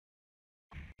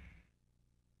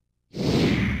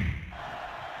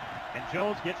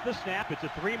Jones gets the snap. It's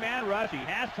a three-man rush. He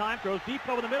has time, throws deep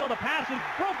over the middle. The pass is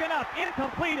broken up,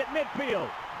 incomplete at midfield.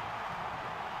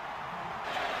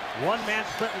 One-man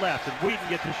sprint left, and Whedon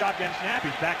gets a shotgun snap.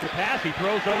 He's back to pass. He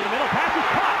throws over the middle. Pass is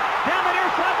caught. Down the near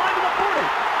sideline to the 40,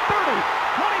 30,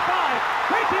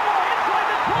 25. Tracy Moore inside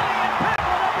the 20 and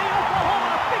tackled at the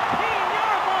Oklahoma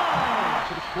 15-yard line.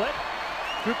 To the split.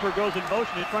 Cooper goes in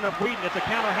motion in front of Whedon. It's a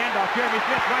counter handoff. Jeremy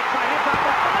Smith right side inside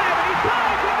the 5, and he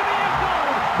dives into the end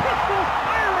zone. Pistols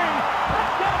firing.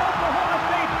 Touchdown Oklahoma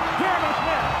State. Jeremy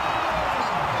Smith.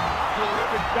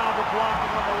 Terrific job of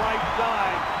blocking on the right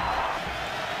side.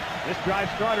 This drive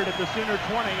started at the Sooner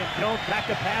 20, and Jones back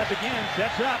to pass again.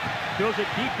 Sets up. Goes it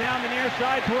deep down the near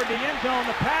side toward the end zone.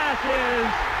 The pass is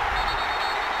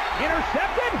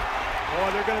intercepted. Boy,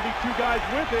 they're going to be two guys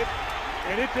with it,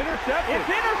 and it's intercepted.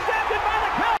 It's intercepted by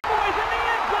the Cowboys in the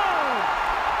end zone.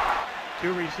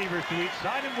 Two receivers to each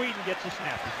side, and Whedon gets a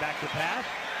snap. He's back to pass.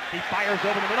 He fires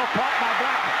over the middle, caught by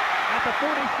Blackman at the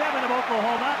 47 of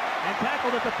Oklahoma and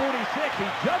tackled at the 46. He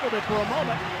juggled it for a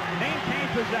moment,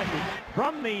 maintained possession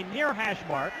from the near hash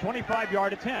mark,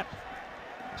 25-yard attempt.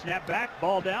 Snap back,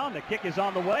 ball down, the kick is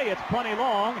on the way, it's plenty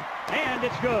long, and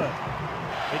it's good.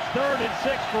 It's 3rd and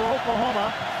 6 for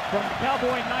Oklahoma from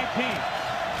Cowboy 19.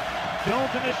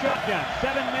 Jones in the shotgun,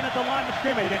 7 men at the line of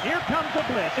scrimmage, and here comes the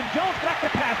blitz, and Jones back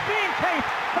to pass, being chased,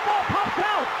 the ball pops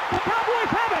out, the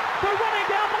Cowboys have it, they're running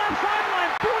down the left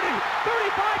sideline, 40,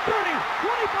 35, 30,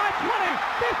 25, 20,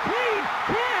 15,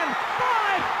 10,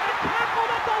 5, and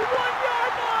tackled at the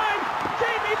 1-yard line.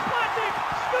 Jamie Spotnick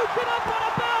scoops it up on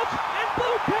a bounce, and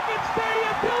Blue Ticket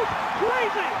Stadium goes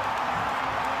crazy.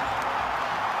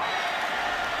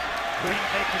 Green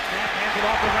takes the snap, hands it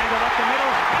off to Randle up the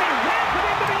middle, and he rams it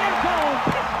into the end zone.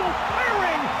 Pistol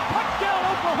firing. Touchdown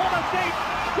Oklahoma State.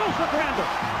 Joseph Randle.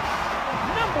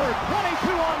 Number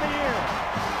 22 on the year.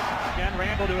 Again,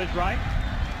 Randle to his right.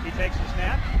 He takes the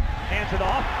snap, hands it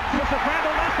off. Joseph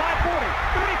Randle left side 40,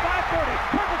 35, 40,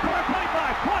 purple corner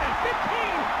 25, 20,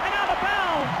 15, and out of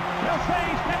bounds. They'll say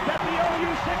he's kept at the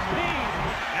OU 16.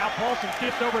 Now Paulson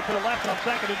shifts over to the left on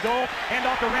 2nd and goal. Hand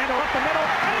off to Randle up the middle,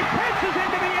 and he punches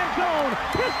into the end zone.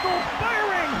 Pistols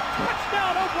firing.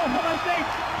 Touchdown Oklahoma State.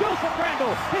 Joseph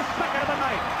Randle, his 2nd of the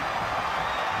night.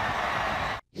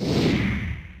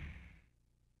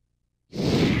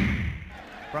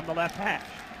 From the left hash.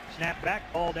 Snap back,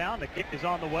 ball down. The kick is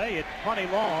on the way. It's plenty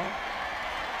long,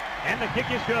 and the kick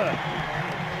is good.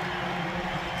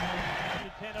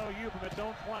 10 OU from its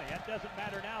own 20. That doesn't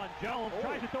matter now. And Jones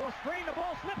tries to throw a screen. The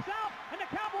ball slips out, and the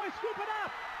Cowboys scoop it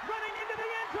up. Running into the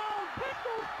end zone.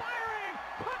 Pistols firing.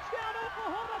 Touchdown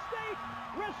Oklahoma State.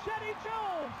 Richetti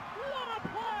Jones. What a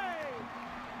play!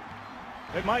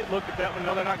 They might look at that one.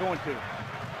 No, they're not going to.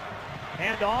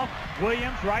 Handoff,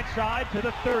 Williams right side to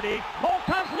the 30. Ball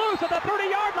comes loose at the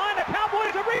 30-yard line. The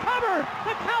Cowboys have recovered.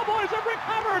 The Cowboys have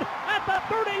recovered at the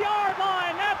 30-yard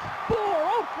line. That's 4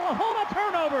 Oklahoma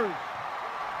turnovers.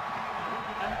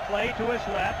 And play to his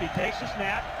left. He takes the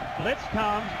snap. Blitz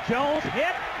comes. Jones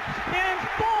hit, spins,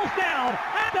 falls down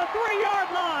at the 3-yard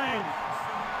line.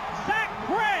 Zach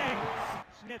Craig.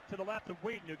 Smith to the left of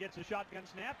Whedon, who gets a shotgun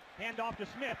snap. Hand off to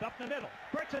Smith up the middle.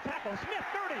 Breaks a tackle. Smith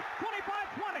 30, 25,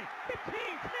 20, 15,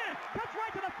 10. Cuts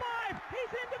right to the 5.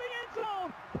 He's into the end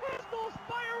zone. Pistols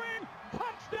firing.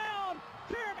 Touchdown,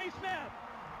 Jeremy Smith.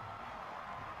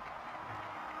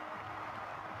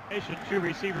 Two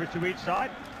receivers to each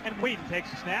side, and Whedon takes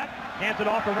the snap, hands it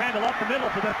off to Randle up the middle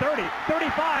to the 30,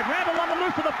 35, Randle on the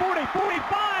loose to the 40,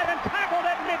 45, and tackled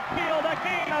at midfield. A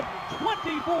gain of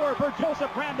 24 for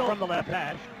Joseph Randle from the left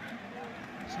hash.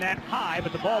 Snap high,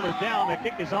 but the ball is down. The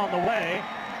kick is on the way,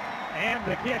 and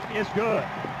the kick is good.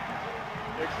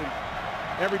 Dixon,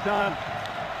 every time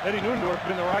Eddie Newendorf's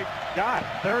been the right guy.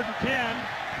 3rd and 10.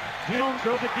 Jones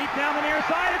throws it deep down the near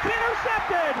side. It's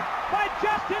intercepted by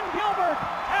Justin Gilbert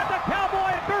at the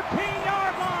Cowboy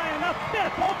 13-yard line. The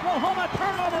 5th Oklahoma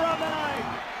turnover of the night.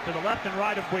 To the left and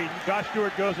right of Whedon, Josh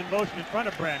Stewart goes in motion in front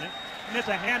of Brandon. And it's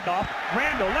a handoff.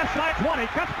 Randle, left side 20,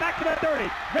 cuts back to the 30.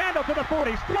 Randle to the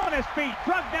 40, still on his feet.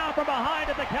 Drug down from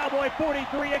behind at the Cowboy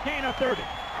 43, a gain of 30.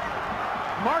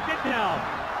 Mark it down.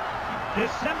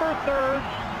 December 3rd,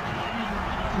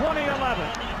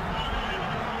 2011.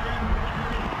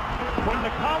 When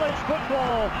the college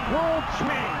football world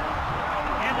changed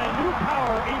and a new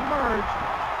power emerged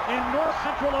in north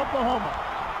central Oklahoma.